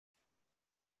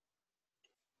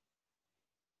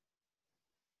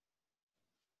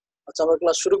আচ্ছা, আমরা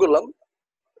ক্লাস শুরু করলাম।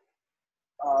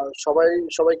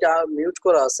 সবাইকে মিউট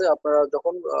করা আছে। আপনারা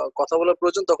যখন কথা বলার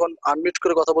প্রয়োজন তখন আনমিউট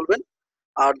করে কথা বলবেন,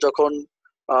 আর যখন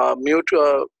মিউট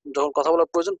যখন কথা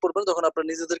বলার প্রয়োজন পড়বেন তখন আপনারা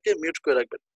নিজেদেরকে মিউট করে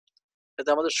রাখবেন, এতে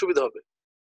আমাদের সুবিধা হবে।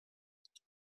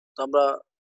 তো আমরা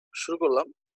শুরু করলাম।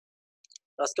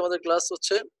 আজকে আমাদের ক্লাস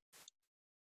হচ্ছে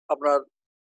আপনার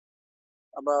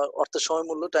আমরা অর্থের সময়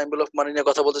মূল্য, টাইম ভ্যালু অফ মানি নিয়ে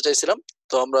কথা বলতে চাইছিলাম।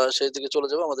 তো আমরা সেই দিকে চলে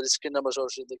যাবো। আমাদের স্ক্রিন আমরা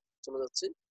সরাসরি চলে যাচ্ছি।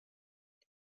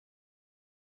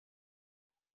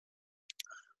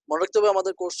 মনে রাখতে হবে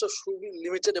আমাদের কোর্সটা খুবই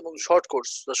লিমিটেড এবং শর্ট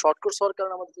কোর্স। শর্ট কোর্স হওয়ার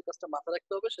কারণে আমাদের যে কাজটা মাথায়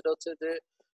রাখতে হবে সেটা হচ্ছে যে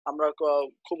আমরা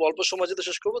খুব অল্প সময় যদি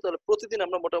শেষ করবো তাহলে প্রতিদিন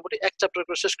আমরা মোটামুটি এক চ্যাপ্টার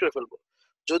করে শেষ করে ফেলবো।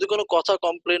 যদি কোনো কথা,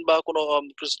 কমপ্লেন বা কোনো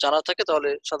কিছু জানা থাকে তাহলে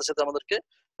সাথে সাথে আমাদেরকে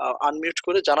আনমিউট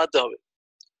করে জানাতে হবে।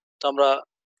 তো আমরা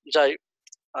যাই,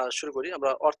 শুরু করি।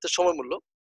 আমরা অর্থের সময় মূল্য।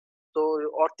 তো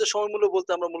অর্থের সময় মূল্য বলতে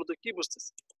আমরা মূলত কি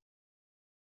বুঝতেছি?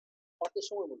 অর্থের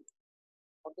সময়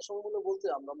মূল্য বলতে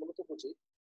আমরা মূলত বুঝি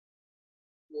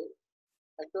যে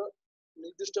একটা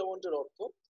নির্দিষ্ট অ্যামাউন্টের অর্থ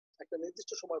একটা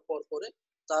নির্দিষ্ট সময় পর পরে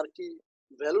তার কি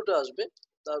ভ্যালুটা আসবে,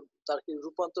 তার কি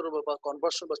রূপান্তর বা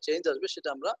কনভার্সন বা চেঞ্জ আসবে, সেটা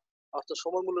আমরা অর্থ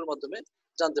সময় মূল্যের মাধ্যমে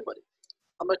জানতে পারি।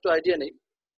 আমরা একটু আইডিয়া নেই।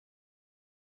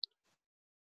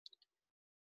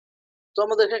 তো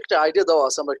আমাদের এখানে একটা আইডিয়া দেওয়া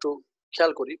আছে, আমরা একটু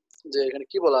খেয়াল করি যে এখানে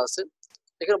কি বলা আছে।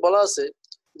 এখানে বলা আছে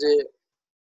যে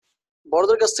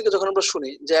বড়দের কাছ থেকে যখন আমরা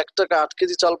শুনি যে 1 টাকা 8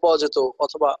 কেজি চাল পাওয়া যেত,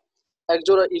 অথবা এক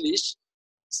জোড়া ইলিশ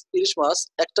মাছ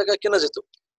 1 টাকা কেনা যেত,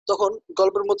 তখন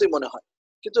গল্পের মতোই মনে হয়।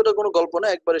 কিন্তু এটা কোনো গল্প না,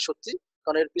 একবারে সত্যি।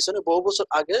 কারণ এর পিছনে বহু বছর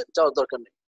আগে যাওয়ার দরকার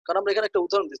নেই। কারণ আমরা এখানে একটা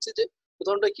উদাহরণ দিচ্ছি, যে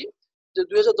উদাহরণটা কি, যে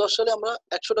 2010 সালে আমরা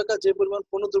 100 টাকা যে পরিমাণ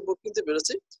পণ্যদ্রব্য কিনতে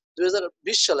পেরেছি,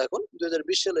 2020 সালে এখন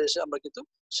 2020 সালে এসে আমরা কিন্তু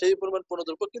সেই পরিমাণ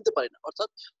পণ্যদ্রব্য কিনতে পারি না। অর্থাৎ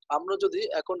আমরা যদি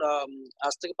এখন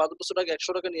আজ থেকে 5 বছর আগে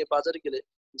 100 টাকা নিয়ে বাজারে গেলে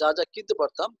যা যা কিনতে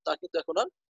পারতাম তা কিন্তু এখন আর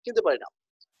কিনতে পারি না।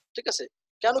 ঠিক আছে?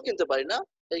 কেন কিনতে পারি না?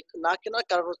 এই না কেনার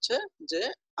কারণ হচ্ছে যে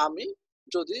আমি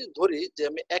যদি ধরি যে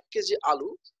আমি 1 কেজি আলু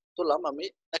ধরলাম, আমি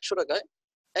 100 টাকায়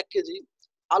 1 কেজি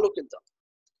আলু কিনতাম।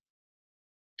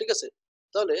 ঠিক আছে?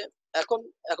 তাহলে এখন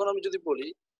এখন আমি যদি বলি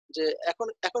যে এখন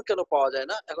এখন কেন পাওয়া যায়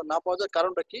না? এখন না পাওয়া যাওয়ার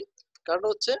কারণটা কি? কারণটা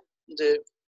হচ্ছে যে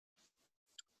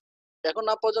এখন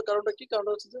না পাওয়া যাওয়ার কারণটা কি?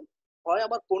 কারণটা হচ্ছে যে হয়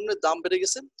আমার পণ্যের দাম বেড়ে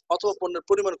গেছে, অথবা পণ্যের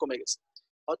পরিমাণ কমে গেছে।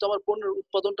 হয়তো আমার পণ্যের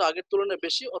উৎপাদনটা আগের তুলনায়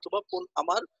বেশি, অথবা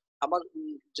আমার আমার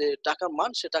যে টাকার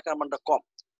মান, সে টাকার মানটা কম।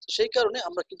 সেই কারণে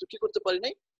আমরা কিন্তু কি করতে পারি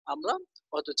নাই, আমরা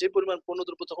হয়তো যে পরিমাণ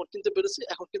পণ্যদ্রব্য তখন কিনতে পেরেছি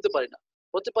এখন কিনতে পারি না।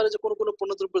 হতে পারে যে কোনো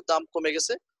পণ্যদ্রব্যের দাম কমে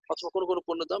গেছে, অথবা কোনো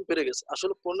পণ্যের দাম বেড়ে গেছে।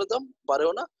 আসলে পণ্যের দাম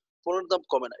বাড়েও না, পণ্যের দাম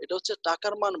কমে না। এটা হচ্ছে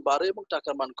টাকার মান বাড়ে এবং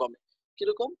টাকার মান কমে।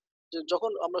 কিরকম? যে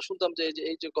যখন আমরা শুনতাম যে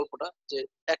এই যে গল্পটা, যে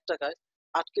 1 টাকায়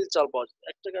 8 কেজি চাল পাওয়া যেত,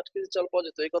 1 টাকায় 8 কেজি চাল পাওয়া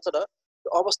যেত, এই কথাটা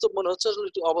অবাস্তব মনে হচ্ছে। আসলে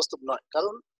এটি অবাস্তব নয়,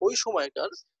 কারণ ওই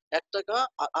সময়কার 1 টাকা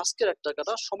আর আজকের 1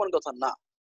 টাকাটা সমান কথা না।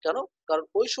 কেন? কারণ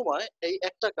ওই সময় এই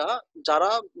 1 টাকা যারা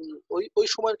ওই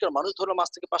সময়কার মানুষ, ধরলাম আজ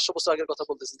থেকে 500 বছর আগের কথা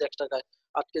বলতেছি, যে 1 টাকায়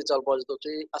 8 কেজি চাল পাওয়া যেত।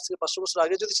 যে আজকে 500 বছর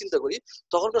আগে যদি চিন্তা করি,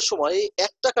 তখনকার সময় এই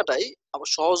 1 টাকাটাই আমার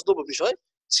সহজলভ্য বিষয়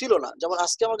ছিল না। যেমন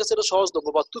আজকে আমার কাছে এটা সহজলভ্য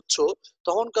বা তুচ্ছ,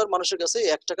 তখনকার মানুষের কাছে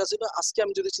 1 টাকা ছিল। আজকে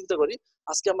আমি যদি চিন্তা করি,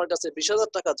 আজকে আমার কাছে 20,000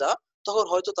 টাকা যা, তখন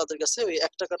হয়তো তাদের কাছে ওই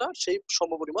 1 টাকাটা সেই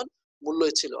সমপরিমাণ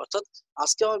মূল্যই ছিল। অর্থাৎ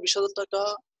আজকে আমার 20,000 টাকা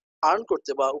আর্ন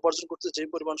করতে বা উপার্জন করতে যে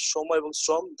পরিমাণ সময় এবং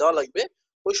শ্রম দেওয়া লাগবে,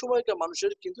 ওই সময়কার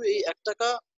মানুষের কিন্তু এই 1 টাকা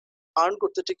আর্ন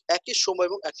করতে ঠিক একই সময়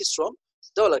এবং একই শ্রম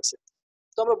দেওয়া লাগছে।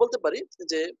 তো আমরা বলতে পারি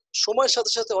যে সময়ের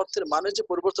সাথে সাথে অর্থের মানের যে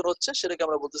পরিবর্তন হচ্ছে, সেটাকে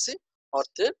আমরা বলতেছি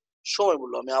অর্থের সময়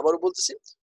মূল্য। আমি আবারও বলতেছি,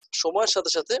 সময়ের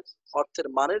সাথে সাথে অর্থের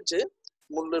মানের যে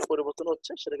মূল্যের পরিবর্তন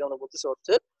হচ্ছে, সেটাকে আমরা বলতেছি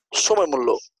অর্থের সময় মূল্য।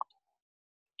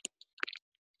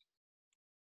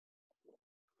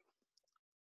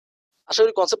 আশা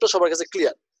করি কনসেপ্টটা সবার কাছে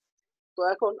ক্লিয়ার। তো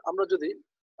এখন আমরা যদি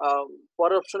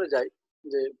পরের অপশনে যাই,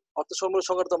 যে অর্থ সময়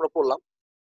সংজ্ঞাটা তো আমরা পড়লাম,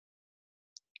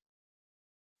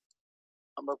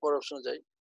 আমরা পরের অপশনে যাই।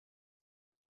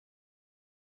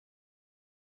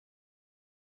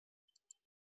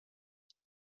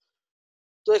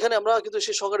 তো এখানে আমরা কিন্তু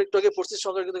সেই সংজ্ঞাটা একটু আগে পড়ছি।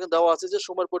 সংজ্ঞা কিন্তু এখানে দেওয়া আছে যে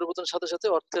সময়ের পরিবর্তনের সাথে সাথে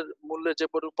অর্থের মূল্যের যে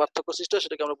পার্থক্য সৃষ্টি হয়,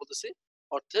 সেটাকে আমরা বলতেছি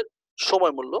অর্থের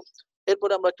সময় মূল্য।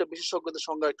 এরপরে আমরা একটা বিশেষজ্ঞদের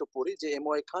সংজ্ঞা একটু পড়ি, যে এম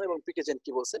ওয়াই খান এবং পি কে জেন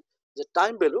কি বলছে। যে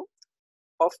time value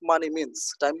of money means,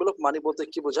 time value of money বলতে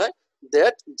কি বোঝায়,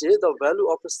 দ্যাট যে the value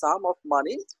of A some of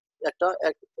money,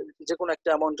 যে কোনো একটা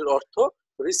অ্যামাউন্টের অর্থ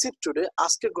রিসিভ টুডে,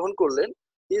 আজকে গ্রহণ করলেন,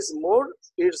 is more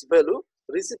it's value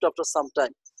received after some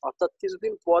time. অর্থাৎ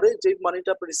কিছুদিন পরে যে মানিটা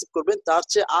আপনি রিসিভ করবেন, তার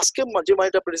চেয়ে আজকে যে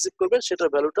মানিটা আপনি রিসিভ করবেন, সেটার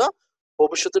ভ্যালুটা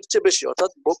ভবিষ্যতের চেয়ে বেশি।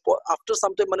 অর্থাৎ আফটার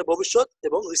সাম টাইম মানে ভবিষ্যৎ,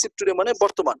 এবং রিসিভ টুডে মানে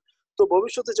বর্তমান। তো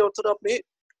ভবিষ্যতে যে অর্থটা আপনি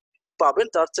পাবেন,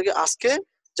 তার থেকে আজকে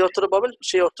যে অর্থটা পাবেন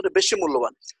সেই অর্থটা বেশি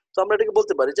মূল্যবান। তো আমরা এটাকে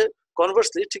বলতে পারি যে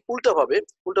কনভার্সলি ঠিক উল্টাভাবে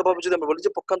যদি আমরা বলি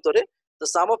যে পক্ষান্তরে the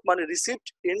sum of money received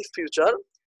in future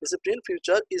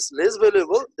is less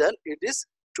valuable than it is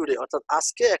today, অর্থাৎ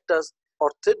আজকে একটা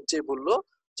অর্থের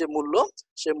যে মূল্য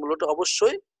সেই মূল্যটা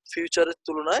অবশ্যই ফিউচারের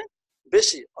তুলনায়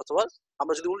বেশি, অথবা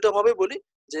আমরা যদি উল্টাভাবে বলি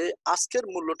যে আজকের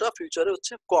মূল্যটা ফিউচারে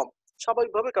হচ্ছে কম,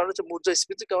 স্বাভাবিকভাবে, কারণ হচ্ছে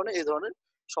মুদ্রাস্ফীতির কারণে এই ধরনের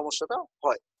সমস্যাটা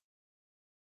হয়।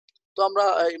 তো আমরা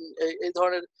এই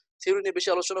ধরনের থিওরি নিয়ে বেশি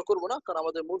আলোচনা করব না, কারণ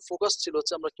আমাদের মূল ফোকাস ছিল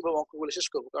হচ্ছে আমরা কিভাবে অঙ্কগুলো শেষ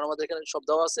করবো, কারণ আমাদের এখানে সব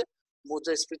দেওয়া আছে,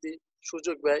 মুদ্রাস্ফীতি,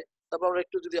 সুযোগ ব্যয়। তারপর আমরা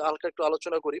একটু যদি হালকা একটু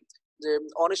আলোচনা করি যে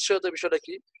অনিশ্চয়তার বিষয়টা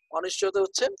কি। অনিশ্চয়তা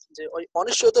হচ্ছে যে ওই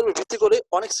অনিশ্চয়তার উপর ভিত্তি করে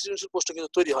অনেক সৃজনশীল প্রশ্ন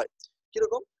কিন্তু তৈরি হয়।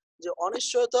 কিরকম, যে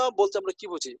অনিশ্চয়তা বলতে আমরা কি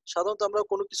বুঝি, সাধারণত আমরা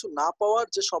কোনো কিছু না পাওয়ার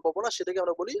যে সম্ভাবনা সেটাকে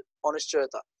আমরা বলি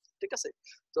অনিশ্চয়তা, ঠিক আছে।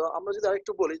 তো আমরা যদি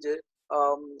আরেকটু বলি যে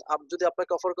যদি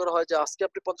আপনাকে অফার করা হয় যে আজকে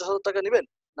আপনি 50,000 টাকা নেবেন,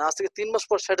 না আজ থেকে 3 মাস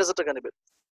পর 60,000 টাকা নেবেন,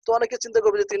 তো অনেকে চিন্তা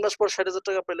করবে যে 3 মাস পর 60,000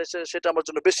 টাকা পেলে সেটা আমার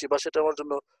জন্য বেশি, বা সেটা আমার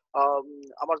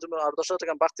জন্য আর 10,000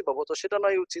 টাকা আমি বাড়তি পাবো, তো সেটা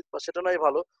নয় উচিত বা সেটা নয়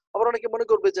ভালো। আবার অনেকে মনে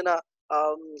করবে যে না,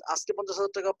 আজকে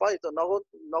 50,000 টাকা পাই, তো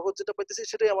নগদ যেটা পাইতেছি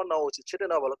সেটাই আমার নেওয়া উচিত, সেটা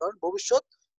নেওয়া ভালো, কারণ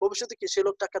ভবিষ্যতে কি সে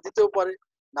লোক টাকা দিতেও পারে,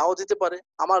 নাও দিতে পারে,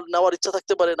 আমার নেওয়ার ইচ্ছা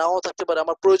থাকতে পারে, নাও থাকতে পারে,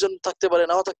 আমার প্রয়োজন থাকতে পারে,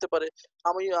 নাও থাকতে পারে,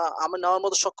 আমি নেওয়ার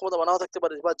মতো সক্ষমতা নাও থাকতে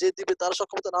পারে, বা যে দিবে তার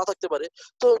সক্ষমতা নাও থাকতে পারে।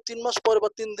 তো 3 মাস পরে বা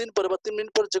 3 দিন পরে বা 3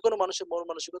 মিনিট পরে যে কোনো মানুষের মন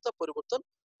মানসিকতা পরিবর্তন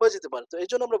হয়ে যেতে পারে। তো এই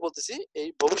জন্য আমরা বলতেছি এই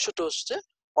ভবিষ্যৎটা হচ্ছে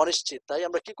অনিশ্চিত, তাই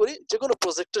আমরা কি করি, যে কোনো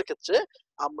প্রজেক্টের ক্ষেত্রে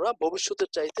আমরা ভবিষ্যতের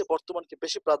চাইতে বর্তমানকে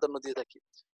বেশি প্রাধান্য দিয়ে থাকি।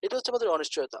 এটা হচ্ছে আমাদের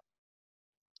অনিশ্চয়তা।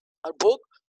 আর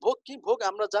ভোগ কি, ভোগ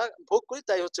আমরা যা ভোগ করি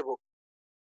তাই হচ্ছে ভোগ।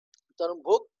 কারণ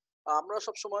ভোগ আমরা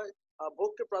সবসময়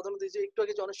ভোগকে প্রাধান্য দিই, যে একটু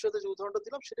আগে যে অনিশ্চয়তার যে উদাহরণটা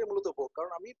দিলাম সেটাই মূলত ভোগ,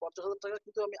 কারণ আমি 50,000 টাকা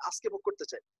কিন্তু আমি আজকে ভোগ করতে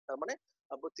চাই, তার মানে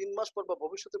 3 মাস পর বা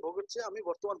ভবিষ্যতে ভোগের চেয়ে আমি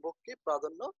বর্তমান ভোগকে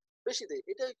প্রাধান্য বেশি দেই,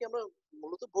 এটাকে আমরা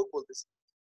মূলত ভোগ বলতেছি।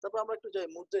 তারপর আমরা একটু যাই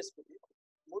মুদ্রাস্ফীতি।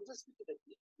 মুদ্রাস্ফীতিটা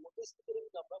কি, মুদ্রাস্ফীতিটা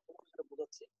কিন্তু আমরা যেটা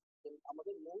বোঝাচ্ছি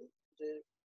আমাদের মূল যে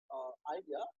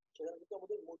আইডিয়া, সেখানে কিন্তু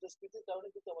আমাদের মুদ্রাস্ফীতির কারণে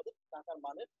কিন্তু আমাদের টাকার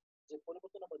মানের যে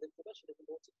পরিবর্তন আমরা দেখতে পাই সেটা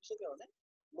কিন্তু হচ্ছে কিসের কারণে,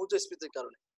 মুদ্রাস্ফীতির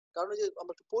কারণে। কারণ যে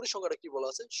আমরা একটু পরিসংখ্যাটা কি বলা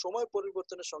আছে, সময়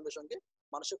পরিবর্তনের সঙ্গে সঙ্গে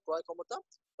মানুষের ক্রয় ক্ষমতা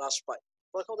হ্রাস পায়।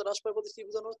 ক্রয় ক্ষমতা হ্রাস পায় বলতে কি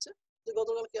বোঝানো হচ্ছে, যে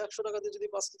গতকালকে 100 টাকা দিয়ে যদি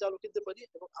 5 কেজি আলু কিনতে পারি,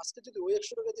 এবং আজকে যদি ওই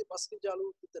 100 টাকা দিয়ে 5 কেজি আলু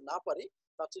কিনতে না পারি,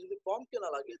 তার চেয়ে যদি কম কেনা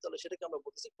লাগে, তাহলে সেটাকে আমরা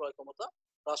বলতেছি ক্রয় ক্ষমতা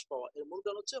হ্রাস পাওয়া। এর মূল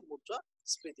কারণ হচ্ছে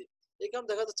মুদ্রাস্ফীতি। এই কারণে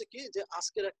দেখা যাচ্ছে কি, যে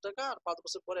আজকের 1 টাকা আর 5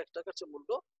 বছর পরে 1 টাকার চেয়ে মূল্য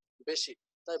বেশি,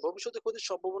 তাই ভবিষ্যতে ক্ষতির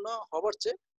সম্ভাবনা হবার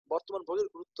চেয়ে বর্তমান ভোগের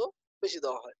গুরুত্ব বেশি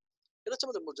দেওয়া হয়। এটা হচ্ছে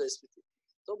আমাদের মুদ্রাস্ফীতি।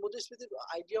 তো মুদ্রাস্ফীতির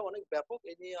আইডিয়া অনেক ব্যাপক,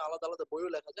 এই নিয়ে আলাদা আলাদা বইও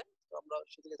লেখা যায়, তো আমরা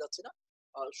সেদিকে যাচ্ছি না।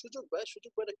 সুযোগ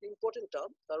ব্যয়টা একটা ইম্পর্টেন্ট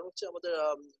টার্ম, কারণ হচ্ছে আমাদের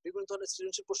বিভিন্ন ধরনের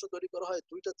সৃজনশীল প্রশ্ন তৈরি করা হয়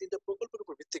 2টা 3টা প্রকল্পের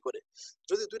উপর ভিত্তি করে।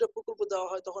 যদি 2টা প্রকল্প দেওয়া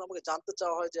হয়, তখন আমাকে জানতে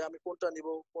চাওয়া হয় যে আমি কোনটা নিব,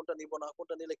 কোনটা নিব না,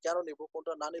 কোনটা নিলে কেন নিব,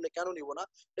 কোনটা না নিলে কেন নিব না,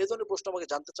 এই ধরনের প্রশ্ন আমাকে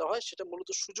জানতে চাওয়া হয়, সেটা মূলত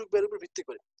সুযোগ ব্যয়ের উপর ভিত্তি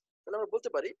করে। তাহলে আমরা বলতে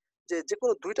পারি যে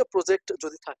কোনো 2টা প্রজেক্ট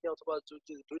যদি থাকে, অথবা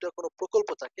যদি 2টা কোনো প্রকল্প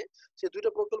থাকে, সেই 2টা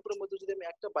প্রকল্পের মধ্যে যদি আমি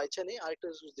একটা বাইছা নিই, আরেকটা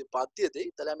যদি বাদ দিয়ে দেই,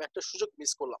 তাহলে আমি একটা সুযোগ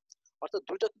মিস করলাম। অর্থাৎ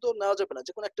 2টা তো নেওয়া যাবে না,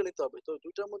 যে কোনো একটা নিতে হবে। তো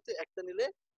 2টার মধ্যে একটা নিলে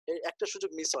এই একটা সুযোগ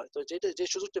মিস হয়, তো যে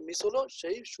সুযোগটা মিস হলো,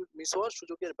 সেই মিস হওয়ার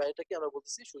সুযোগের ব্যয়টাকে আমরা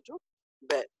বলতেছি সুযোগ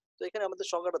ব্যয়। তো এখানে আমাদের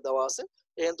সংজ্ঞাটা দেওয়া আছে,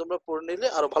 এখানে তোমরা পড়ে নিলে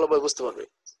আরো ভালোভাবে বুঝতে পারবে।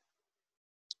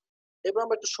 এবার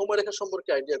আমরা একটু সময়রেখা সম্পর্কে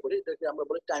আইডিয়া করি, এটাকে আমরা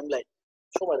বলি টাইমলাইন,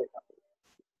 সময়রেখা।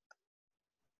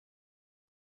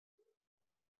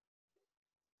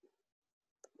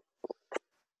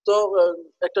 তো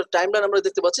একটা টাইমলাইন আমরা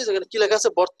দেখতে পাচ্ছি, যেখানে কি লেখা আছে,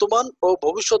 বর্তমান ও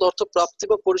ভবিষ্যৎ অর্থ প্রাপ্তি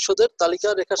বা পরিশোধের তালিকা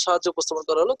রেখার সাহায্যে উপস্থাপন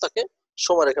করা হলো, তাকে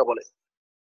সময়রেখা বলে।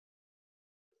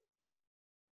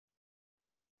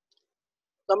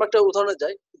 আমরা একটা উদাহরণে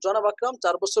যাই। জনাব আকরাম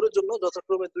 4 বছরের জন্য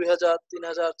যথাক্রমে 2,000,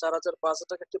 3,000, 4,000, 5,000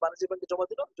 টাকা একটি বাণিজ্যিক ব্যাংকে জমা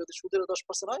দিল। যদি সুদের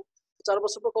 10% হয়, 4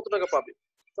 বছর পর কত টাকা পাবে?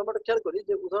 তো আমরা খেয়াল করি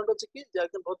যে উদাহরণটা হচ্ছে কি, যে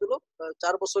একজন ভদ্রলোক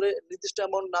 4 বছরে নির্দিষ্ট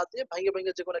অ্যামাউন্ট না দিয়ে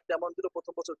ভেঙে যে কোনো একটা অ্যামাউন্ট দিল।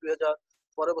 প্রথম বছর 2,000,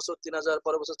 পরের বছর 3,000,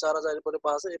 পরের বছর 4,000, এরপরে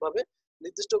 5,000, এভাবে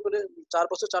নির্দিষ্ট করে 4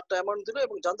 বছর 4টা অ্যামাউন্ট দিল,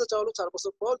 এবং জানতে চাওয়া হলো 4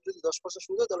 বছর পর যদি 10%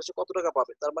 সুদ হয়, তাহলে সে কত টাকা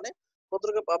পাবে। তার মানে কত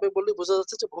টাকা পাবে বললেই বোঝা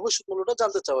যাচ্ছে যে ভবিষ্যৎ মূল্যটা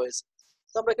জানতে চাওয়া হয়েছে।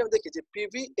 তো আমরা এখানে দেখি যে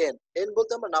পিভিএন, এন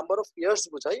বলতে আমরা নাম্বার অফ ইয়ার্স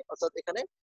বোঝাই, অর্থাৎ এখানে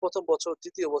প্রথম বছর,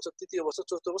 দ্বিতীয় বছর, তৃতীয় বছর,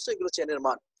 চতুর্থ বছর, এগুলো চেনের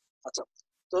মান। আচ্ছা,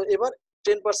 তো এবার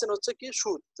 10% হচ্ছে কি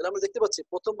সুদ। তাহলে আমরা দেখতে পাচ্ছি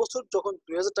প্রথম বছর যখন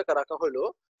 2,000 টাকা রাখা হলো,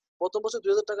 প্রথম বছর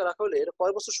 2,000 টাকা রাখা হলে এটা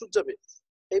কয় বছর সুদ যাবে?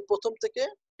 এই প্রথম থেকে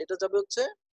এটা যাবে হচ্ছে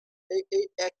এই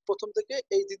প্রথম থেকে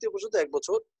এই দ্বিতীয় পর্যন্ত 1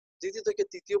 বছর, দ্বিতীয় থেকে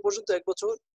তৃতীয় পর্যন্ত 1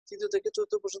 বছর, তৃতীয় থেকে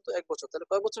চতুর্থ পর্যন্ত 1 বছর। তাহলে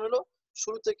কয় বছর হলো?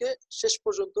 শুরু থেকে শেষ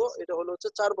পর্যন্ত এটা হলো হচ্ছে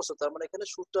 4 বছর। তার মানে এখানে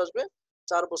সুদটা আসবে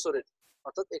 4 বছরের,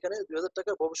 অর্থাৎ এখানে 2,000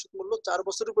 টাকার ভবিষ্যৎ মূল্য 4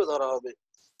 বছরের উপরে ধরা হবে।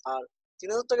 আর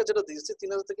 3,000 টাকা যেটা দিয়েছে,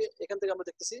 3,000 থেকে এখান থেকে আমরা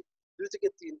দেখতেছি 2 থেকে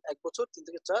 3 1 বছর, 3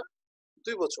 থেকে 4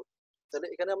 2 বছর। তাহলে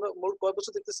এখানে আমরা মোট কয়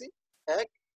বছর দেখতেছি? 1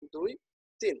 2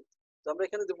 3। তো আমরা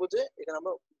এখানে দেখব যে এখানে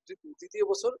আমরা দ্বিতীয়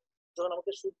বছর যখন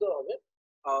আমাকে সুদ দেওয়া হবে,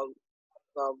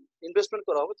 ইনভেস্টমেন্ট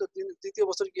করা হবে, তো তৃতীয়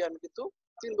বছর গিয়ে আমি কিন্তু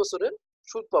 3 বছরের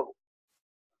সুদ পাবো।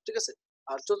 ঠিক আছে?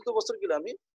 আর চতুর্থ বছর গেলে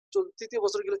আমি তৃতীয়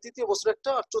বছর গেলে তৃতীয় বছর একটা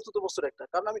আর চতুর্থ বছর একটা।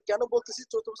 কারণ আমি কেন বলতেছি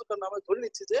চতুর্থ বছর, কারণ আমরা ধরে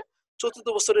নিচ্ছি যে চতুর্থ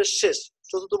বছরের শেষ,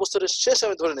 চতুর্থ বছরের শেষ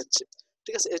আমি ধরে নিচ্ছি।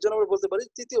 ঠিক আছে? এই জন্য আমরা বলতে পারি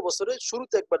তৃতীয় বছরের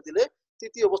শুরুতে একবার দিলে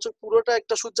তৃতীয় বছর পুরোটা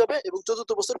একটা সুদ যাবে এবং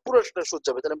চতুর্থ বছর পুরোটা একটা সুদ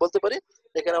যাবে। তাহলে বলতে পারি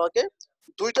এখানে আমাকে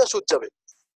দুইটা সুদ যাবে,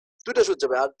 দুইটা সুদ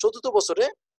যাবে। আর চতুর্থ বছরে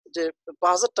যে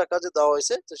 5,000 টাকা যে দেওয়া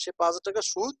হয়েছে, সে 5,000 টাকা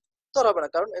সুদ তো আর হবে না,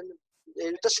 কারণ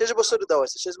এটা শেষ বছরে দেওয়া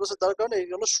হয়েছে, শেষ বছর দেওয়ার কারণে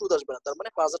এইগুলো সুদ আসবে না। তার মানে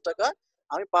 5,000 টাকা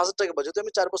আমি 5,000 টাকা পাই, যদি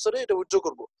আমি 4 বছরে এটা উইথড্র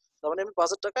করবো, তার মানে আমি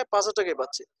 5,000 টাকায় 5,000 টাকাই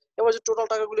পাচ্ছি। এবার যে টোটাল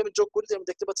টাকাগুলো আমি যোগ করি, আমি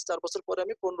দেখতে পাচ্ছি 4 বছর পরে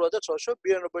আমি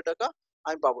 15,692 টাকা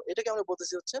আমি পাবো। এটাকে আমরা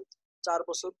বলতেছি হচ্ছে 4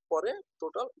 বছর পরে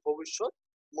টোটাল ভবিষ্যৎ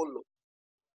মূল্য।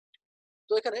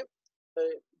 তো এখানে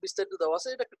বিস্তারিত দেওয়া আছে,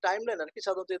 এটা একটা টাইম লাইন আর কি।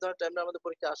 সাধারণত এই ধরনের টাইম লাইন আমাদের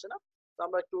পরীক্ষায় আসে না। তো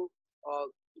আমরা একটু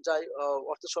যাই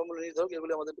অর্থ সমূল্য নির্ধারক,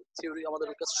 এগুলি আমাদের থিওরি, আমাদের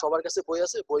কাছে সবার কাছে বই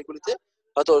আছে, বইগুলিতে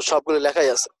হয়তো সবগুলো লেখাই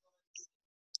আছে।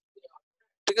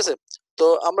 ঠিক আছে? তো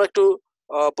আমরা একটু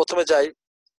প্রথমে যাই,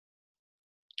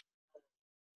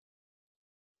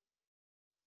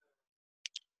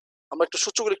 আমরা একটু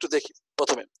সূত্রগুলো একটু দেখি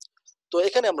প্রথমে। তো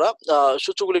এখানে আমরা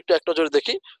সূত্রগুলো একটু এক নজরে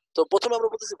দেখি। তো প্রথমে আমরা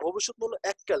বলতেছি ভবিষ্যৎ মূল্য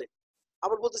এককালীন,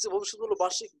 আবার বলতেছি ভবিষ্যৎ মূল্য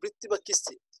বার্ষিক, বৃত্তি বা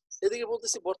কিস্তি। এদিকে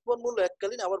বলতেছি বর্তমান মূল্য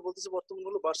এককালীন, আবার বলতেছি বর্তমান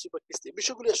মূল্য বার্ষিক বা কিস্তি।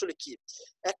 বিষয়গুলি আসলে কি?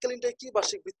 এককালীনটাই কি,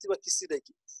 বার্ষিক বৃত্তি বা কিস্তিটাই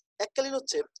কি? এককালীন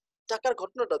হচ্ছে টাকার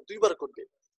ঘটনাটা দুইবার ঘটবে,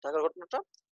 টাকার ঘটনাটা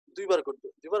দুইবার ঘটবে।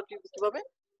 দুইবার কিভাবে?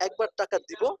 একবার টাকা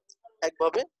দিব,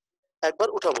 একভাবে একবার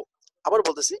উঠাবো। আবার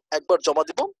বলতেছি একবার জমা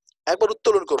দিব, একবার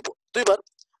উত্তোলন করব, দুইবার।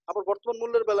 আবার বর্তমান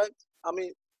মূল্যের বেলায় আমি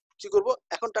কি করব?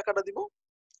 এখন টাকাটা দিব,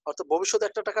 অর্থাৎ ভবিষ্যতে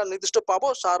একটা টাকা নির্দিষ্ট পাবো,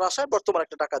 সার আশায় বর্তমানে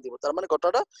একটা টাকা দিব। তার মানে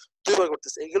ঘটনাটা দুইবার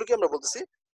করতেছে। এইগুলোকে আমরা বলতেছি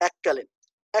এককালীন,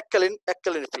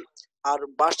 এককালীন ফি। আর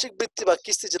বার্ষিক বৃত্তি বা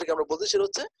কিস্তি যেটাকে আমরা বলতেছি, সেটা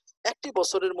হচ্ছে একটি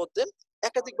বছরের মধ্যে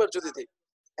একাধিকবার যদি দিই,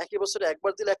 একই বছরে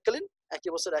একবার দিলে এককালীন,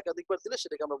 একই বছরে একাধিকবার দিলে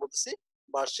সেটাকে আমরা বলতেছি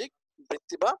বার্ষিক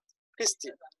বৃত্তি বা কিস্তি।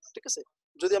 ঠিক আছে?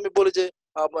 যদি আমি বলি যে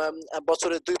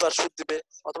বছরে 2বার সুদ দিবে,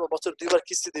 অথবা বছরে 2বার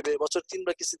কিস্তি দিবে, বছরে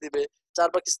 3বার কিস্তি দিবে,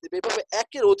 4বার কিস্তি দিবে, এভাবে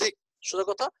একের অধিক, সোজা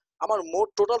কথা আমার মোট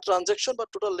টোটাল ট্রানজাকশন বা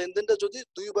টোটাল লেনদেনটা যদি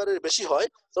 2বারের বেশি হয়,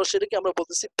 তাহলে সেটাকে আমরা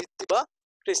বলতেছি বৃত্তি বা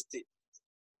কিস্তি।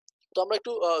 তো আমরা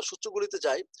একটু সূত্রগুলিতে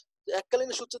যাই।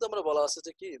 এককালীন সূত্রতে আমরা বলা আছে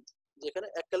যে কি, যেখানে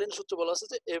এককালীন সূত্র বলা আছে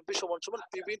যে এফবি সমান সমান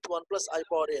PB into 1 plus I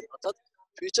power N, অর্থাৎ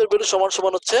ফিউচার ভ্যালু সমান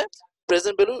সমান হচ্ছে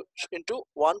present value into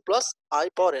 1 plus I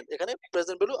power N. এখানে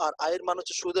প্রেজেন্ট ভ্যালু আর আই এর মান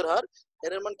হচ্ছে সুদের হার,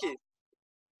 এন এর মান কি,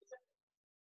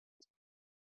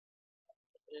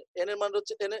 এন এর মান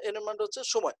হচ্ছে এন এর মান হচ্ছে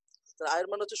সময়, আই এর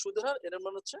মান হচ্ছে সুদের হার, এন এর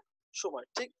মান হচ্ছে সময়।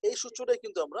 ঠিক এই সূত্রটাই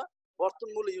কিন্তু আমরা বর্তমান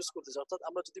মূল্য ইউজ করতেছি। অর্থাৎ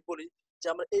আমরা যদি বলি যে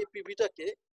আমরা এই পিভিটাকে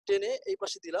টেনে এই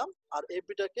পাশে দিলাম আর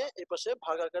এফবিটাকে এই পাশে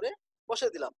ভাগ আকারে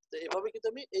বসিয়ে দিলাম, তো এভাবে কিন্তু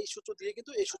আমি এই সূত্র দিয়ে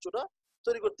কিন্তু এই সূত্রটা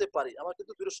তৈরি করতে পারি। আমার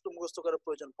কিন্তু দুটো সূত্র মুখস্থ করার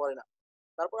প্রয়োজন পড়ে না।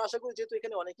 তারপর আশা করি যেহেতু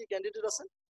এখানে অনেকেই ক্যান্ডিডেট আছেন,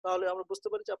 তাহলে আমরা বুঝতে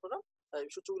পারি যে আপনারা এই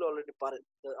সূত্রগুলো অলরেডি পারেন।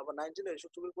 আবার 19 এই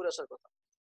সূত্রগুলো করে আসার কথা।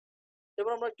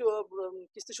 এবার আমরা একটু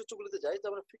কিস্তি সূত্রগুলিতে যাই। তো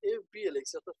আমরা এফবিএ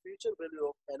লিখছি, অর্থাৎ ফিউচার ভ্যালু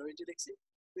অফ অ্যানুইটি লিখছি।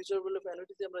 ফিউচার ভ্যালু অফ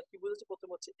অ্যানুইটিতে আমরা কি বুঝেছি? প্রথম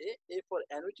হচ্ছে এ ফর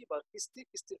অ্যানুইটি বা কিস্তি,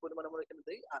 কিস্তির পরিমাণ আমরা এখানে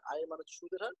দেই। আর আই এর মান হচ্ছে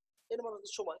সুদের হার, এর মান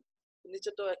হচ্ছে সময়।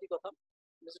 নিচেরটাও একই কথা,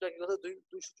 নিচেরটা একই কথা।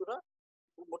 দুই সূত্রটা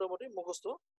মোটামুটি মুখস্থ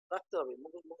রাখতে হবে।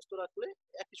 মুখস্থ রাখলে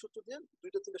একই সূত্র দিয়ে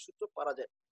 2টা 3টা সূত্র পারা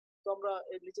যায়। তো আমরা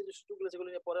এই নিচে যে সূত্রগুলো, যেগুলো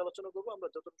নিয়ে পরে আলোচনা করবো, আমরা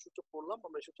যতটুকু সূত্র পড়লাম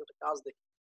আমরা এই সূত্রটা কাজ দেখি।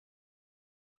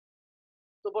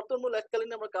 তো বর্তমান মূল্য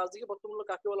এককালীন আমরা কাজ দেখি। বর্তমান মূল্য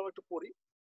কাকে বলে আমরা একটু পড়ি।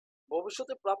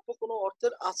 ভবিষ্যতে প্রাপ্য কোনো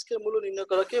অর্থের আজকের মূল্য নির্ণয়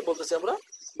করাকে বলতেছি আমরা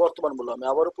বর্তমান মূল্য। আমি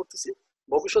আবারও পড়তেছি,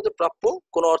 ভবিষ্যতে প্রাপ্য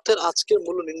কোনো অর্থের আজকের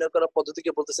মূল্য নির্ণয় করার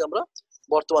পদ্ধতিকে বলতেছি আমরা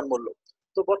বর্তমান মূল্য।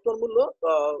 তো বর্তমান মূল্য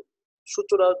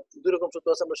সূত্রটা 2 রকম সূত্র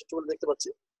আছে, আমরা সূত্রগুলো দেখতে পাচ্ছি।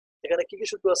 এখানে কি কি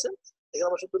সূত্র আছে? এখানে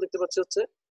আমরা সূত্র দেখতে পাচ্ছি হচ্ছে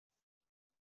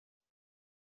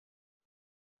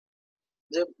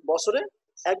যে বছরে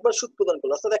একবার সুদ প্রদান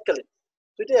করলো, অর্থাৎ এককালীন,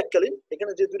 দুইটাই এককালীন।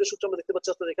 এখানে যে 2টা সূত্র আমরা দেখতে পাচ্ছি,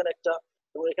 অর্থাৎ এখানে একটা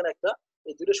এবং এখানে একটা,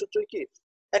 এই 2টা সূত্রই কি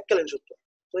এককালীন সূত্র।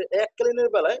 তো এককালীনের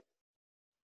বেলায়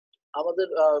আমাদের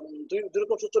দুই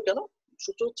রকম সূত্র। কেন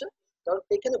সূত্র হচ্ছে? কারণ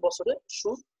এখানে বছরে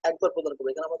সুদ একবার প্রদান করবে,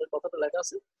 এখানে আমাদের কথাটা লেখা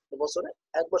আছে বছরে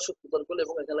একবার সুদ প্রদান করলে,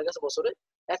 এবং এখানে লেখা আছে বছরে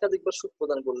একাধিকবার সুদ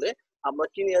প্রদান করলে আমরা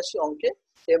কি নিয়ে আসি? অঙ্কে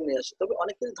এম নিয়ে আসি। তবে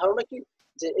অনেকের ধারণা কি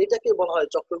যে এটাকে বলা হয়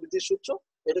চক্রবৃদ্ধির সূত্র,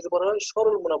 এটাকে বলা হয়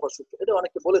সরল মুনাফার সূত্র। এটা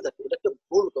অনেকে বলে থাকে, এটা একটা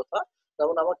ভুল কথা।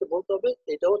 তেমন আমাকে বলতে হবে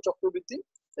এটাও চক্রবৃদ্ধি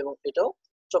এবং এটাও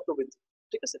চক্রবৃদ্ধি।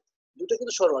 ঠিক আছে? দুটো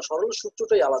কিন্তু সরল, সরল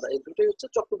সূত্রটাই আলাদা, এই দুটোই হচ্ছে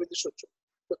চক্রবৃদ্ধির সূত্র।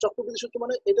 তো চক্রবৃদ্ধি সূত্র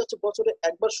মানে এটা হচ্ছে বছরে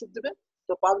একবার সুদ দিবে,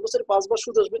 তো 5 বছরে 5 বার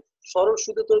সুদ আসবে। সরল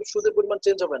সুদে তো সুদের পরিমাণ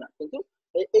চেঞ্জ হবে না, কিন্তু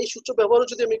এই সূত্র ব্যবহারও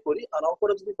যদি আমি করি আর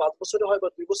অঙ্কটা যদি 5 বছরে হয় বা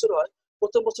 2 বছরে হয়,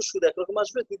 প্রথম বছর সুদ একরকম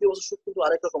আসবে, দ্বিতীয় বছর সুদ কিন্তু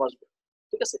আরেক রকম আসবে।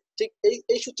 ঠিক আছে, ঠিক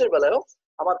এই সূত্রের বেলায়ও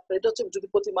আমার এটা হচ্ছে যদি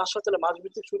প্রতি মাস হয় তাহলে মাস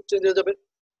ভিত্তিক সুদ চেঞ্জ হয়ে যাবে।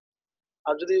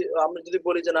 আর যদি আমরা যদি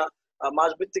বলি যে না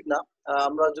মাস ভিত্তিক না,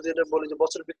 আমরা যদি এটা বলি যে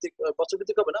বছর ভিত্তিক, বছর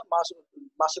ভিত্তিক হবে না,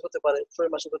 মাসিক হতে পারে,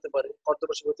 ত্রৈমাসিক হতে পারে,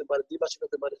 অর্ধবার্ষিক হতে পারে, দ্বিমাসিক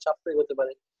হতে পারে, সাপ্তাহিক হতে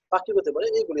পারে, পাক্ষিক হতে পারে,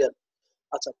 এইগুলি আর।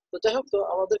 আচ্ছা, তো যাই হোক, তো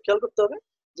আমাদের খেয়াল করতে হবে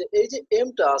যে এই যে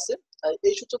এমটা আছে,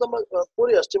 এই সূত্র তো আমরা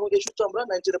পড়ে আসছি এবং এই সূত্র আমরা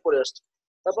 9 পড়ে আসছি।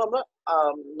 তারপর আমরা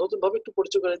নতুন ভাবে একটু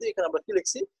পরিচয় করে দিই। এখানে আমরা কি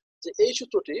লিখছি যে এই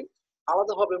সূত্রটি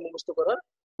আলাদাভাবে মুখস্থ করার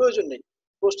প্রয়োজন নেই।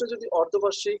 প্রশ্নে যদি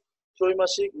অর্ধবার্ষিক,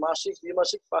 ত্রৈমাসিক, মাসিক,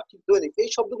 দ্বিমাসিক, পাক্ষিক, দৈনিক এই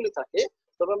শব্দগুলি থাকে,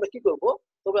 তবে আমরা কি করব,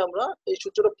 তবে আমরা এই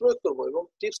সূত্রটা প্রয়োগ করব। এবং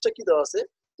টিপসটা কি দেওয়া আছে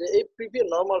যে এই প্রিভিয়াস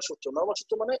নরমাল সূত্র, নরমাল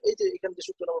সূত্র মানে এই যে এখানে যে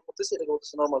সূত্র আমরা পড়তেছি এটাকে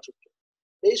বলতেছে নরমাল সূত্র।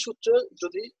 এই সূত্র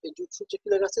যদি এই সূত্রে কি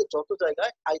লেখা আছে, যত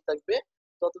জায়গায় আই থাকবে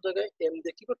তত জায়গায় এম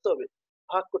দিয়ে কি করতে হবে,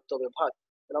 ভাগ করতে হবে, ভাগ।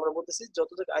 আমরা বলতেছি যত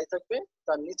জায়গায় আই থাকবে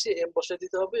তার নিচে এম বসিয়ে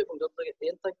দিতে হবে, এবং যত জায়গায়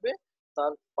এন থাকবে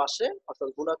তার পাশে অর্থাৎ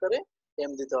গুণাকারে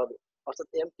এম দিতে হবে। অর্থাৎ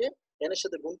এম কে এন এর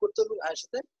সাথে গুণ করতে হবে এবং আই এর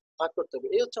সাথে ভাগ করতে হবে।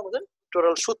 এই হচ্ছে আমাদের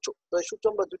টোটাল সূত্র। তো এই সূত্র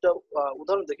আমরা দুইটা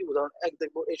উদাহরণ দেখি। উদাহরণ 1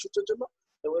 দেখবো এই সূত্রের জন্য,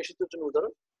 এবং এই সূত্রের জন্য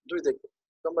উদাহরণ 2 দেখবো।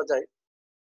 তো আমরা যাই।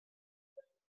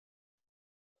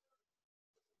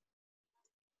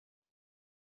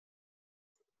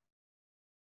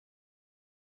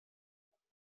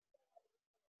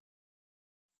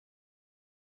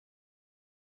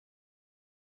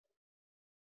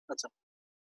 আচ্ছা,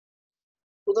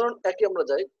 উদাহরণ 1 আমরা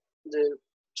যাই যে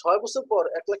 6 বছর পর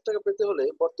 1 লাখ টাকা পেতে হলে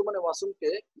বর্তমানে মাসুমকে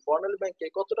বর্ণালী ব্যাংকে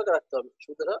কত টাকা রাখতে হবে,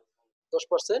 সুদের হার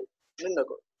 10% নির্ণয়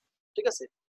করো। ঠিক আছে,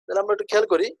 তাহলে আমরা একটু খেয়াল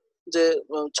করি যে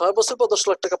 6 বছর পর 10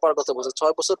 লাখ টাকা পাওয়ার কথা বলছে,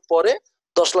 6 বছর পরে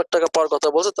 10 লাখ টাকা পাওয়ার কথা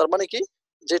বলছে। তার মানে কি,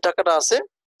 যে টাকাটা আছে,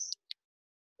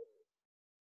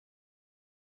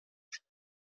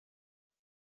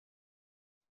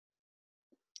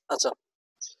 আচ্ছা,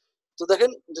 তো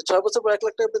দেখেন যে 6 বছর পর 1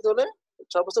 লাখ টাকা পেতে হলে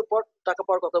 6 বছর পর টাকা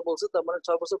পাওয়ার কথা বলছে। তার মানে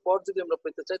 6 বছর পর যদি আমরা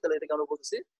পেতে চাই তাহলে এটাকে আমরা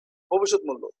বলতেছি ভবিষ্যৎ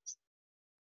মূল্য।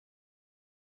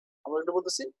 আমরা এটা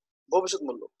বলতেছি ভবিষ্যৎ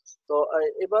মূল্য। তো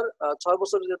এবার 6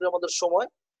 বছর যেটা আমাদের সময়,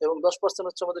 এবং 10%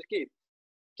 হচ্ছে আমাদের কি,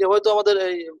 কেউ হয়তো আমাদের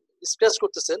এই স্ক্র্যাচ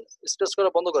করতেছেন, স্ক্র্যাচ করা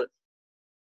বন্ধ করেন।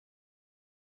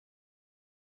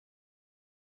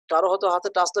 কারো হয়তো হাতে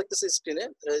টাচ লাগতেছে স্ক্রিনে,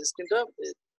 স্ক্রিনটা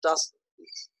টাচ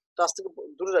টাচ থেকে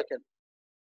দূরে রাখেন।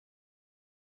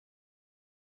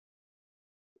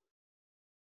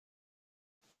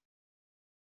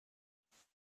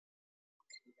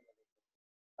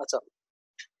 আচ্ছা,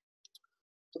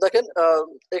 তো দেখেন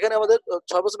এখানে আমাদের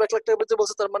 6 বছর 1 লাখ টাকা পেতে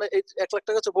বলছে। তার মানে এই 1 লাখ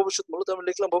টাকা হচ্ছে ভবিষ্যৎ মূল্য। তো আমরা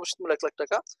লিখলাম ভবিষ্যৎ মূল্য 1 লাখ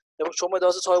টাকা, এবং সময়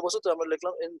দেওয়া আছে 6 বছর। তো আমরা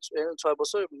লিখলাম এন 6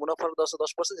 বছর, মুনাফা দেওয়া আছে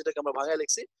 10%, যেটাকে আমরা ভাঙায়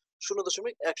লিখছি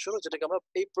 0.10, যেটাকে আমরা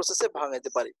এই প্রসেসে ভাঙাইতে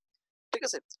পারি। ঠিক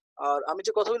আছে, আর আমি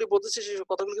যে কথাগুলি বলতেছি সেই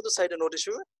কথাগুলো কিন্তু সাইডে নোট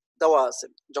হিসেবে দেওয়া আছে।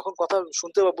 যখন কথা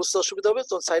শুনতে বা বুঝতে অসুবিধা হবে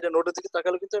তো সাইডে নোটের দিকে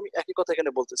তাকালে কিন্তু আমি একই কথা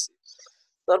এখানে বলতেছি।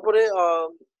 তারপরে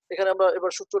এখানে আমরা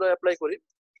এবার সূত্রটা অ্যাপ্লাই করি।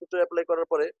 সূত্র অ্যাপ্লাই করার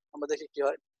পরে আমরা দেখি কি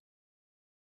হয়।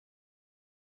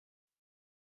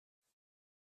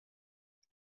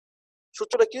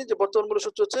 সূত্রটা কি, যে বর্তমান মূল্য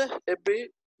সূত্র হচ্ছে FB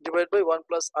divide by 1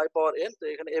 plus I power N. তো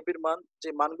এখানে এফবির মান যে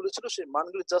মানগুলো ছিল সেই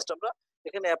মানগুলি জাস্ট আমরা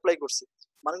এখানে অ্যাপ্লাই করছি।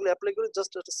 মানগুলো অ্যাপ্লাই করে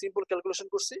জাস্ট একটা সিম্পল ক্যালকুলেশন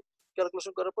করছি।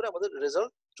 ক্যালকুলেশন করার পরে আমাদের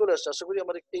রেজাল্ট চলে আসছে। আশা করি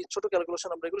আমরা এই ছোট ক্যালকুলেশন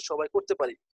আমরা এগুলো সবাই করতে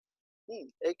পারি।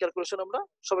 এই ক্যালকুলেশন আমরা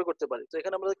সবাই করতে পারি। তো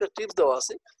এখানে আমাদের একটা টিপস দেওয়া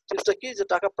আছে। টিপসটা কি, যে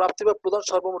টাকা প্রাপ্তি বা প্রদান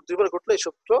সর্বমোট 2 বার ঘটলে এই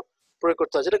সূত্র প্রয়োগ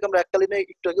করতে হয়, যেটাকে আমরা এককালীন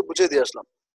একটু আগে বুঝিয়ে দিয়ে আসলাম।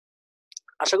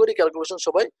 আশা করি ক্যালকুলেশন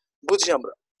সবাই বুঝি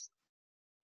আমরা।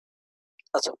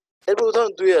 আচ্ছা, এরপর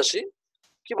উদাহরণ 2 আসি।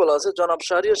 কি বলা আছে, জনাব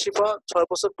শাহরিয়ার শিফা 6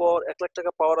 বছর পর 1 লাখ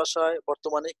টাকা পাওয়ার আশায়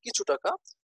বর্তমানে কিছু টাকা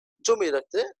জমিয়ে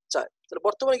রাখতে চায়। তাহলে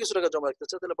বর্তমানে কিছু টাকা জমা রাখতে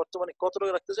চায়, তাহলে বর্তমানে কত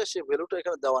টাকা রাখতে চায় সেই ভ্যালুটা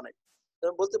এখানে দেওয়া নাই।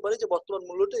 আমি বলতে পারি যে বর্তমান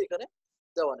মূল্যটা এখানে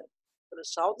দেওয়া নেই। তাহলে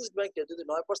সাউথ ইস্ট ব্যাংকে যদি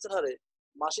 9% হারে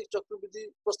মাসিক চক্রবৃদ্ধি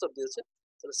প্রস্তাব দিয়েছে,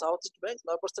 তাহলে সাউথ ইস্ট ব্যাংক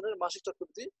 9% হারে মাসিক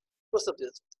চক্রবৃদ্ধি প্রস্তাব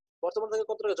দিয়েছে। বর্তমানে তাকে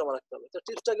কত টাকা জমা রাখতে হবে? তার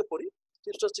টিপসটা আগে পড়ি।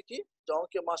 টিপসটা হচ্ছে কি,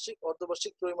 অঙ্কে মাসিক,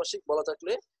 অর্ধবার্ষিক, ত্রৈমাসিক বলা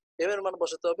থাকলে এম এর মান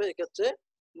বসাতে হবে। এক্ষেত্রে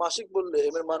মাসিক বললে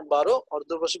এম এর মান 12,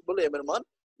 অর্ধবার্ষিক বললে এম এর মান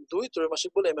 2,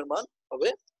 ত্রৈমাসিক বললে এম এর মান হবে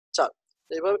 4।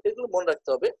 এইভাবে এগুলো মনে রাখতে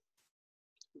হবে।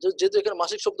 যেহেতু এখানে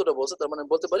মাসিক শব্দটা বলছে, তার মানে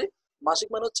বলতে পারি মাসিক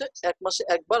মানে হচ্ছে 1 মাসে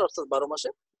একবার, অর্থাৎ 12 মাসে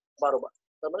 12 বার।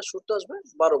 তার মানে সুদটা আসবে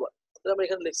 12 বার। তাহলে আমরা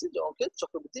এখানে লিখছি যে অঙ্কের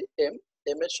চক্রবৃদ্ধি এম,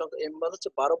 এম এর সংখ্যা এম মান হচ্ছে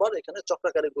 12 বার। এখানে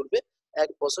চক্রাকারে ঘুরবে, 1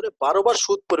 বছরে 12 বার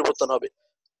সুদ পরিবর্তন হবে।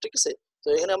 ঠিক আছে, তো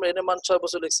এখানে আমরা এন এর মান 6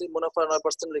 বছর লিখছি, মুনাফা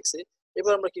 9% লিখছি।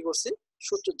 এবার আমরা কি করছি,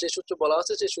 সূত্র যে সূত্র বলা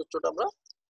আছে সেই সূত্রটা আমরা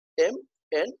এম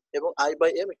এন এবং আই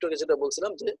বাই এম একটু আগে যেটা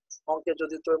বলছিলাম যে অঙ্কে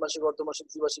যদি ত্রৈমাসিক অর্ধমাসিক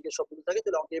দ্বিমাসিকের সবগুলো থাকে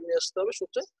তাহলে অঙ্কে এম নিয়ে আসতে হবে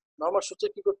সূত্রে। নর্মাল সূত্রে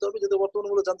কি করতে হবে, যদি বর্তমান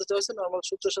মূল্য জানতে চাইছে নর্মাল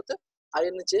সূত্রের সাথে আই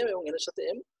এর নিচে এম এবং এন এর সাথে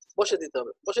এম বসে দিতে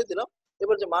হবে। বসে দিলাম,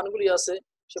 এবার যে মানগুলি আছে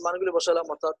সেই মানগুলি বসালাম,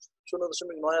 অর্থাৎ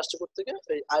 0.9 আসছে থেকে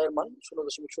এই আই এর মান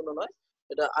 0.09,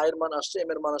 এটা আই এর মান আসছে, এম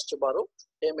এর মান আসছে 12,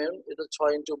 এম এম এটা 6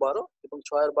 × 12 এবং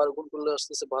 6 আর 12 গুণ করলে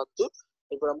আসতেছে 72।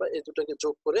 এরপর আমরা এই দুটোকে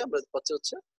যোগ করে আমরা পাচ্ছি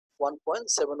হচ্ছে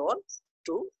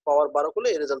 1.712 পাওয়ার 12 করলে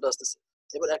এই রেজাল্ট আসতেছে।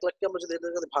 এবার 1 লাখকে আমরা যদি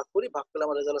এটার সাথে ভাগ করি, ভাগ করলে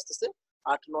আমার রেজাল্ট আসতেছে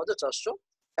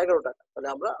 58,411 টাকা। তাহলে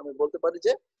আমি বলতে পারি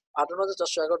যে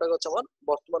 58,411 টাকা হচ্ছে আমার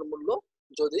বর্তমান মূল্য।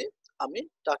 যদি আমি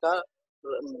টাকা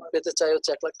পেতে চাই হচ্ছে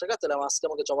 1 লাখ টাকা, তাহলে আজকে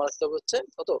আমাকে জমা রাখতে হবে হচ্ছে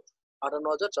কত,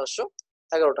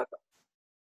 58,411 টাকা।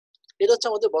 এটা হচ্ছে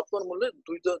আমাদের বর্তমান মূল্যের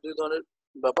দুই ধরনের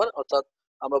ব্যাপার, অর্থাৎ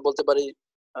আমরা বলতে পারি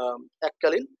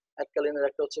এককালীনের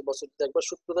একটা হচ্ছে বছর যদি একবার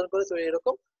সুদ প্রদান করে তো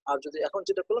এরকম, আর যদি এখন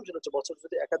যেটা করলাম সেটা হচ্ছে বছর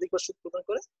যদি একাধিকবার সুদ প্রদান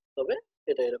করে তবে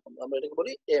এটা এরকম। আমরা এটাকে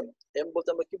বলি এম। এম বলতে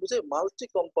আমরা কি বুঝি, মাল্টি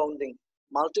কম্পাউন্ডিং।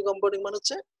 মাল্টি কম্পাউন্ডিং মানে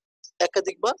হচ্ছে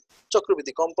একাধিকবার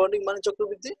চক্রবৃদ্ধি, কম্পাউন্ডিং মানে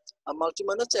চক্রবৃদ্ধি, আর মাল্টি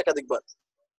মানে হচ্ছে একাধিকবার।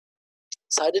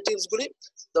 সাইডে টিপস গুলি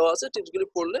দেওয়া আছে, টিপস গুলি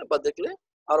পড়লে বা দেখলে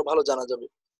আরো ভালো জানা যাবে।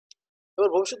 এবার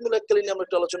ভবিষ্যৎ মূল্য এককালীন নিয়ে আমরা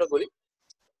একটু আলোচনা করি।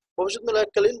 ভবিষ্যৎ মূল্য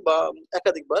এককালীন বা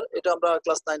একাধিকবার এটা আমরা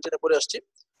ক্লাস 9-10 পড়ে আসছি।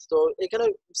 তো এখানে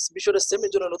বিষয়টা সেম,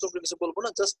 এর জন্য নতুন করে কিছু বলবো না।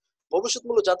 জাস্ট ভবিষ্যৎ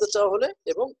মূল্য জানতে চাওয়া হলে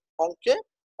এবং অঙ্কে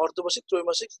অর্ধমাসিক,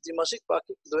 ত্রৈমাসিক, দ্বিমাসিক,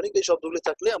 পাক্ষিক, দৈনিক এই শব্দগুলি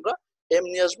থাকলে আমরা এম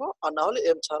নিয়ে আসবো, আর না হলে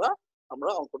এম ছাড়া আমরা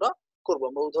অঙ্কটা করবো।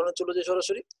 আমরা উদাহরণে চলে যাই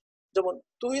সরাসরি। যেমন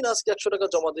তুহিন আজকে 100 টাকা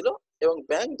জমা দিল এবং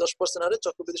ব্যাংক 10% হারে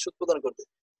চক্রবৃদ্ধি সুদ প্রদান করবে।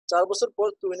 4 বছর পর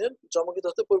তুহিনের জমাকৃত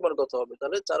অর্থের পরিমাণ কত হবে?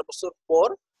 তাহলে 4 বছর পর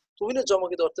তুহিনের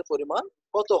জমাকৃত অর্থের পরিমাণ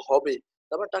কত হবে,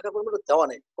 তার মানে টাকা পরিমাণটা দেওয়া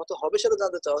নেই, কত হবে সেটা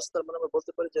জানতে চাওয়া হচ্ছে। তার মানে আমরা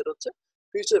বলতে পারি যে এটা হচ্ছে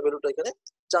ফিউচার ভ্যালুটা এখানে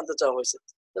জানতে চাওয়া হয়েছে।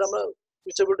 তাহলে আমরা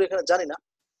ফিউচার ভ্যালুটা এখানে জানি না,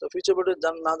 তো ফিউচার ভ্যালু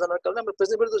না জানার কারণে আমরা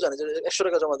প্রেজেন্ট ভ্যালু তো জানি যে 100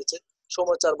 টাকা জমা দিচ্ছে,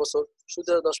 সময় 4 বছর,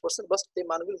 সুদের 10%, বাস এই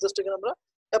মানগুলো জাস্ট এখানে আমরা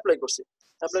অ্যাপ্লাই করছি।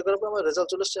 অ্যাপ্লাই করার পর আমার রেজাল্ট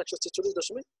চলে আসছে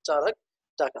 146.41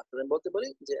 টাকা। তাহলে আমি বলতে পারি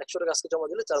যে 100 টাকা আজকে জমা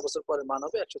দিলে 4 বছর পরে মান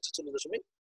হবে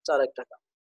 146.41 টাকা।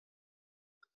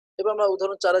 এবার আমরা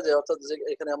উদাহরণ 4-এ যাই, অর্থাৎ যে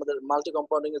এখানে আমাদের মাল্টি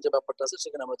কম্পাউন্ডিং এর যে ব্যাপারটা আছে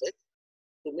সেখানে আমরা যাই।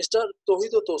 মিস্টার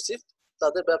তৌহিদ ও তৌসিফ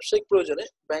তাদের ব্যবসায়িক প্রয়োজনে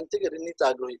ব্যাংক থেকে ঋণ নিতে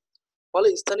আগ্রহী। ফলে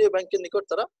স্থানীয় ব্যাংকের নিকট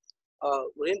তারা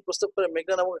ঋণ প্রস্তাব করে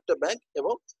মেঘনা নামক একটা ব্যাংক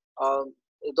এবং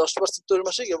 10%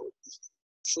 ত্রৈমাসিক এবং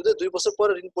সুদে 2 বছর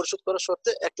পরে ঋণ পরিশোধ করার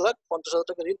শর্তে 1,50,000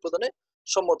 টাকা ঋণ প্রদানে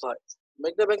সম্মত হয়।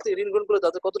 মেঘনা ব্যাংক থেকে ঋণ গ্রহণ করে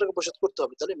তাদের কত টাকা পরিশোধ করতে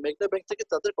হবে? তাহলে মেঘনা ব্যাংক থেকে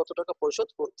তাদের কত টাকা পরিশোধ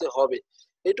করতে হবে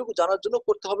এইটুকু জানার জন্য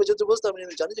করতে হবে যেহেতু বলতে আমি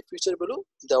জানি যে ফিউচার ভ্যালু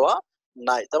দেওয়া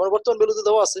নাই, তার মানে বর্তমান ভ্যালু তো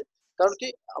দেওয়া আছে। কারণ কি,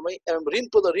 আমি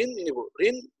ঋণ নিব,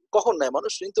 ঋণ কখন নেয়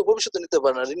মানুষ? ঋণ তো ভবিষ্যতে নিতে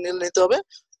পারে না, ঋণ নিতে হবে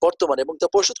বর্তমানে এবং তা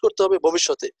পরিশোধ করতে হবে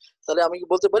ভবিষ্যতে। তাহলে আমি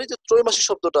বলতে পারি যে ত্রৈমাসিক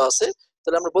শব্দটা আছে,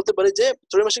 তাহলে আমরা বলতে পারি যে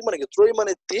ত্রৈমাসিক মানে কি, ত্রয়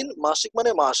মানে 3, মাসিক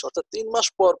মানে মাস, অর্থাৎ 3 মাস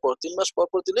পর পর, 3 মাস পর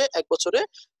পর দিলে এক বছরে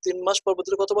 3 মাস পর পর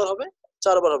দিলে কতবার হবে?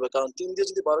 4 বার হবে, কারণ 3 দিয়ে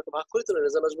যদি 12 কে ভাগ করি তাহলে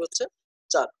রেজাল্ট আসবে হচ্ছে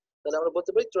 4। তাহলে আমরা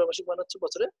বলতে পারি ত্রৈমাসিক মানে হচ্ছে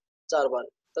বছরে 4 বার।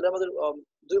 তাহলে আমাদের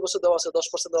 2 বছর দেওয়া আছে,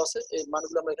 10% দেওয়া আছে, এই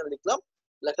মানগুলো আমরা এখানে লিখলাম।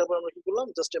 লেখার পর আমরা কি করলাম,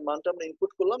 জাস্ট এই মানটা আমরা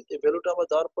ইনপুট করলাম, এই ভ্যালুটা আমরা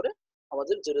দেওয়ার পরে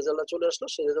আমাদের যে রেজাল্টটা চলে আসলো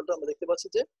সেই রেজাল্টটা আমরা দেখতে পাচ্ছি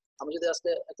যে আমি যদি আজকে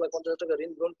 1,50,000 টাকা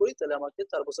ঋণ গ্রহণ করি তাহলে আমাকে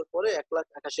 4 বছর পরে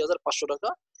 1,81,500 টাকা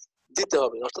দিতে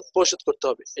হবে, অর্থাৎ পরিশোধ করতে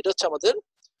হবে। এটা হচ্ছে আমাদের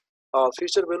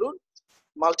ফিউচার ভ্যালুর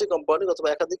মাল্টি কম্পাউন্ডিং অথবা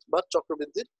একাধিকবার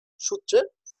চক্রবৃদ্ধির সূত্রের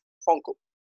অঙ্ক।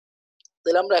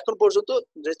 তাহলে আমরা এখন পর্যন্ত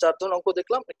যে 4 ধরনের অঙ্ক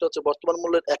দেখলাম, একটা হচ্ছে বর্তমান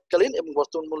মূল্যের এককালীন এবং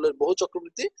বর্তমান মূল্যের বহু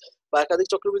চক্রবৃদ্ধি বা একাধিক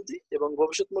চক্রবৃদ্ধি, এবং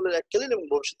ভবিষ্যৎ মূল্যের এককালীন এবং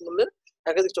ভবিষ্যৎ মূল্যের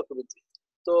একাধিক চক্রবৃদ্ধি।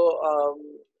 তো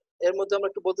এর মধ্যে আমরা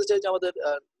একটু বলতে চাই যে আমাদের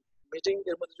মিটিং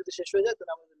এর মধ্যে যদি শেষ হয়ে যায়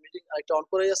তাহলে আমাদের মিটিং আরেকটা অন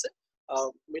করাই আছে।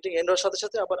 মিটিং এন্ড হওয়ার সাথে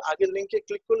সাথে আবার আগের লিংকে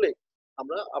ক্লিক করলে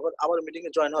আমরা আবার মিটিং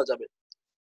এ জয়েন হওয়া যাবে।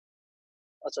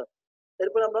 আচ্ছা,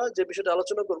 এরপর আমরা যে বিষয়টা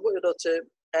আলোচনা করব এটা হচ্ছে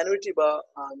অ্যানুইটি বা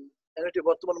অ্যানুইটি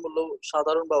বর্তমান মূল্য,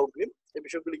 সাধারণ বা অগ্রিম, এই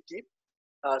বিষয়গুলি কি,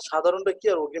 সাধারণটা কি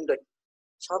আর অগ্রিমটা কি।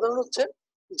 সাধারণ হচ্ছে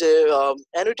যে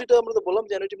অ্যানুইটিটা আমরা তো বললাম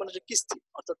যে অ্যানুইটি মানে হচ্ছে কিস্তি,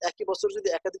 অর্থাৎ একই বছর যদি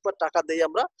একাধিকবার টাকা দেই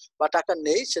আমরা বা টাকা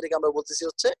নেই সেটাকে আমরা বলতেছি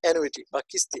হচ্ছে অ্যানুইটি বা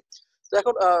কিস্তি। তো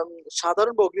এখন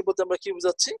সাধারণ বা অগ্রিম বলতে আমরা কি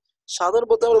বুঝাচ্ছি? সাধারণ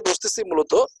বলতে আমরা বুঝতেছি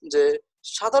মূলত যে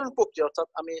সাধারণ প্রক্রিয়া, অর্থাৎ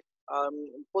আমি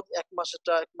এক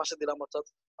মাসেরটা এক মাসে দিলাম, অর্থাৎ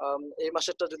এই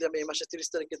মাসেরটা যদি আমি এই মাসে 30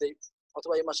 তারিখে দেই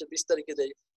অথবা এই মাসে 20 তারিখে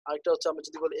দেই। আরেকটা হচ্ছে আমরা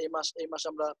যদি বলি এই মাসে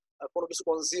আমরা কোনো কিছু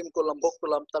কনজিউম করলাম, ভোগ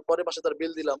করলাম, তারপরে মাসে তার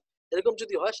বিল দিলাম, এরকম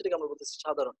যদি হয় সেটাকে আমরা বলতেছি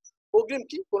সাধারণ। অগ্রিম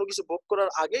কি, কোনো কিছু ভোগ করার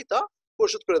আগেই তা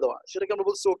পরিশোধ করে দেওয়া, সেটাকে আমরা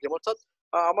বলছি অগ্রিম। অর্থাৎ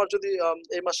আমার যদি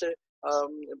এই মাসে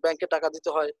ব্যাংকে টাকা দিতে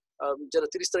হয়, যেটা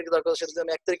 30 তারিখে দরকার সেটা যদি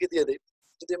আমি 1 তারিখে দিয়ে দিই,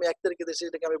 যদি আমি 1 তারিখে দিই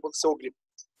সেটাকে আমি বলছি অগ্রিম।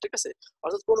 ঠিক আছে,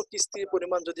 অর্থাৎ কোনো কিস্তির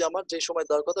পরিমাণ যদি আমার যে সময়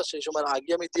দেওয়ার কথা সেই সময়ের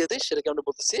আগে আমি দিয়ে দিই সেটাকে আমরা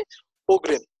বলতেছি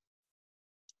অগ্রিম।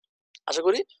 আশা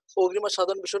করি অগ্রিম আর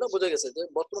সাধারণ বিষয়টা বোঝা গেছে যে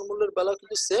বর্তমান মূল্যের বেলাও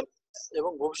কিন্তু সেম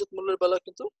এবং ভবিষ্যৎ মূল্যের বেলাও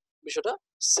কিন্তু বিষয়টা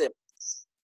সেম।